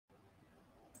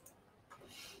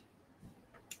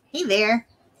Hey there.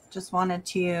 Just wanted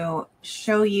to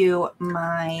show you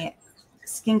my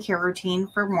skincare routine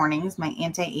for mornings, my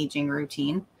anti-aging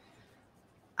routine.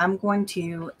 I'm going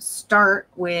to start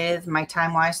with my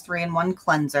Time-Wise 3-in-1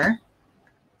 cleanser.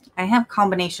 I have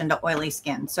combination to oily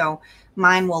skin, so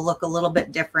mine will look a little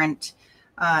bit different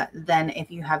than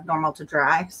if you have normal to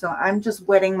dry. So I'm just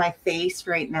wetting my face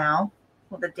right now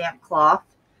with a damp cloth.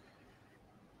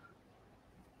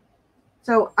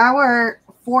 So our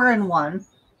 4-in-1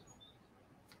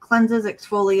 cleanses,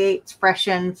 exfoliates,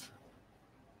 freshens,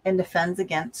 and defends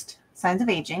against signs of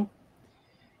aging.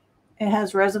 It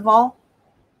has Resvol,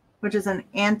 which is an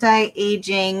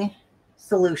anti-aging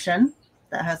solution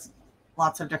that has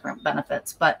lots of different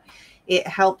benefits, but it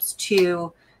helps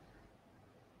to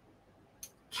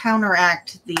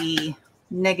counteract the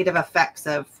negative effects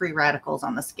of free radicals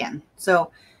on the skin. So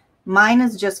mine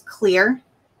is just clear.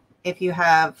 If you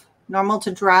have normal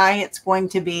to dry, it's going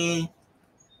to be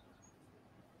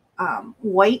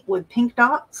white with pink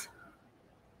dots.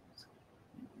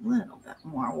 A little bit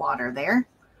more water there.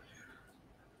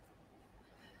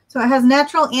 So it has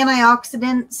natural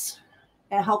antioxidants.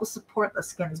 It helps support the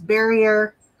skin's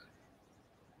barrier,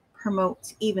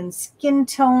 promotes even skin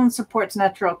tone, supports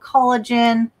natural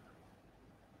collagen,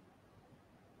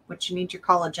 which you need your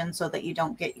collagen so that you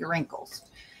don't get your wrinkles.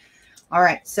 All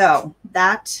right, so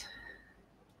that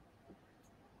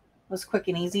was quick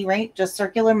and easy, right? Just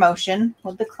circular motion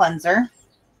with the cleanser.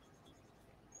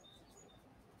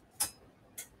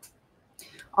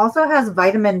 Also has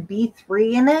vitamin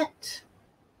B3 in it,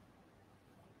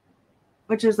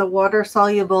 which is a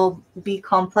water-soluble B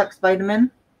complex vitamin,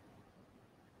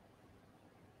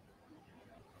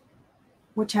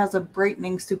 which has a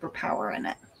brightening superpower in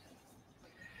it.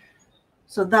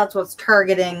 So that's what's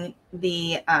targeting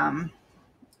the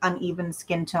uneven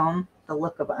skin tone, the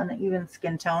look of uneven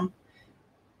skin tone.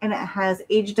 And it has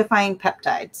age-defying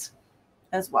peptides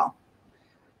as well,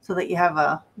 so that you have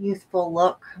a youthful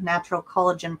look, natural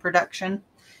collagen production.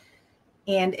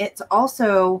 And it's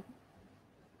also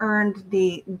earned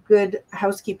the good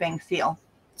housekeeping seal.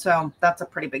 So that's a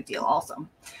pretty big deal also.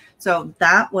 So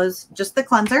that was just the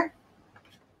cleanser.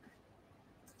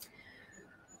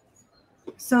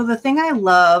 So the thing I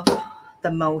love the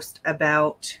most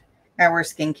about our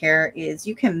skincare is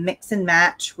you can mix and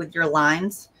match with your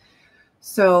lines.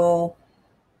 So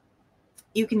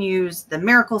you can use the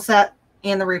Miracle set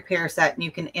and the Repair set, and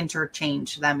you can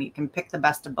interchange them. You can pick the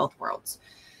best of both worlds.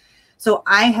 So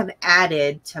I have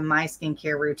added to my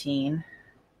skincare routine,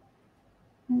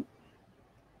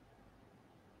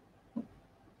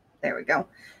 there we go,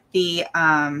 the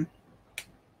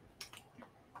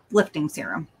lifting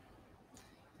serum.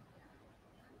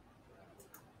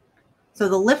 So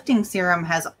the lifting serum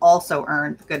has also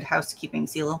earned the good housekeeping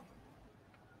seal.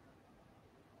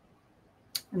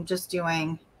 I'm just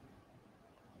doing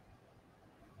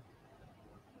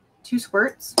 2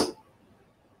 squirts.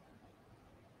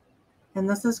 And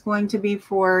this is going to be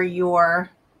for your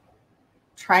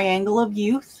triangle of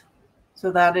youth.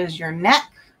 So that is your neck,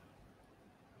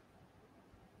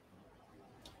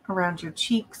 around your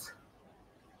cheeks,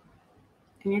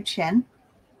 and your chin.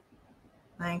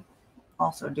 I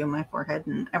also do my forehead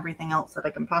and everything else that I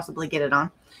can possibly get it on.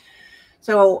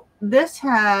 So this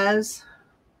has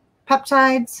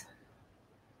peptides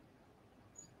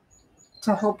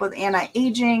to help with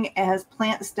anti-aging. It has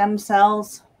plant stem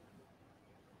cells.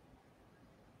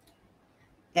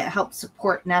 It helps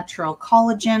support natural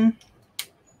collagen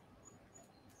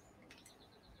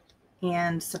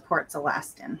and supports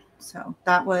elastin. So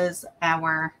that was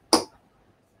our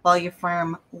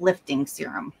Voluform lifting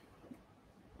serum.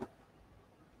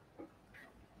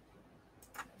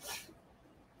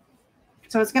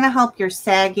 So it's going to help your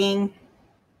sagging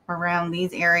around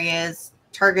these areas,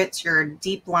 targets your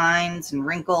deep lines and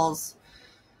wrinkles,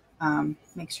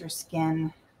 makes your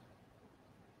skin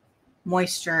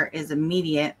moisture is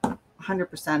immediate,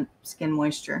 100% skin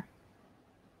moisture.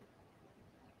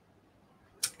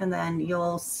 And then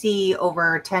you'll see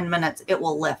over 10 minutes, it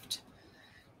will lift.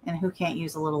 And who can't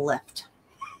use a little lift?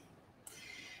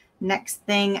 Next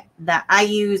thing that I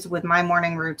use with my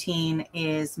morning routine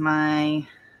is my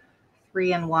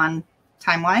 3-in-1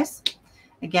 Time-Wise.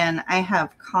 Again, I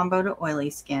have combo to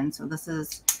oily skin. So this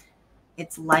is,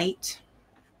 it's light.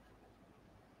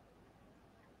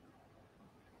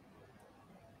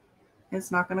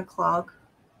 It's not going to clog.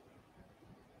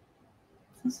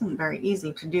 This isn't very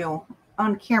easy to do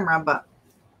on camera, but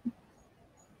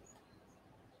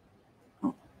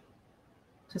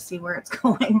to see where it's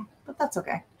going, but that's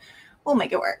okay. We'll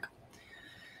make it work.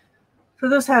 So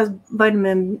this has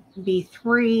vitamin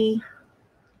B3,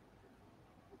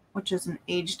 which is an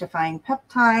age-defying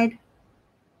peptide.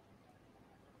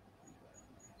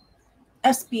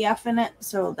 SPF in it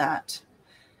so that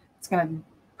it's going to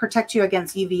protect you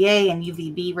against UVA and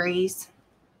UVB rays.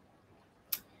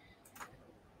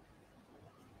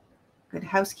 Good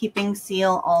housekeeping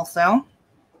seal also.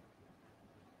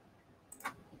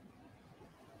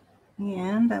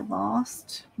 And I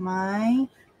lost my,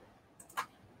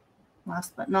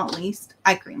 last but not least,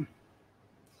 eye cream.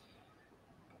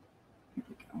 Here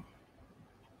we go.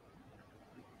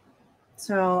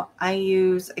 So I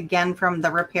use, again, from the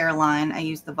Repair line, I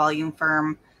use the Volume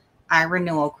Firm Eye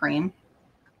Renewal Cream.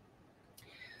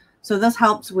 So this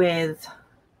helps with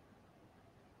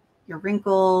your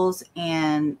wrinkles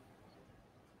and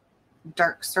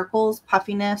dark circles,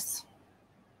 puffiness,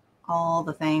 all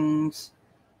the things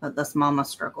that this mama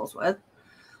struggles with.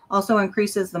 Also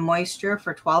increases the moisture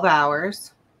for 12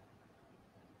 hours.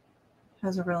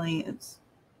 Has a really,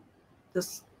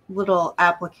 this little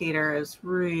applicator is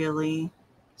really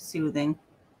soothing.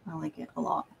 I like it a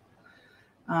lot.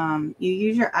 You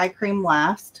use your eye cream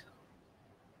last.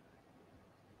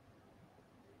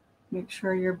 Make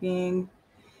sure you're being,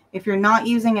 if you're not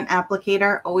using an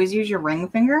applicator, always use your ring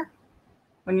finger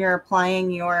when you're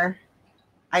applying your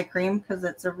eye cream because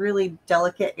it's a really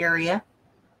delicate area.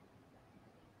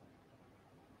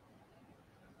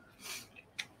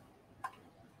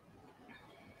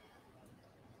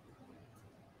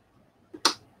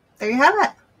 There you have it.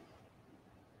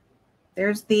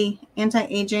 There's the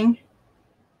anti-aging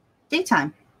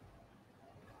daytime.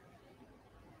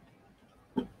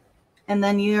 And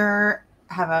then you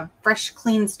have a fresh,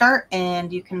 clean start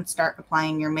and you can start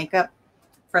applying your makeup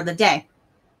for the day.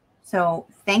 So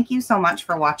thank you so much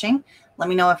for watching. Let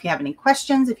me know if you have any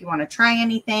questions, if you want to try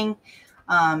anything,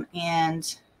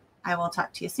 and I will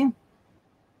talk to you soon.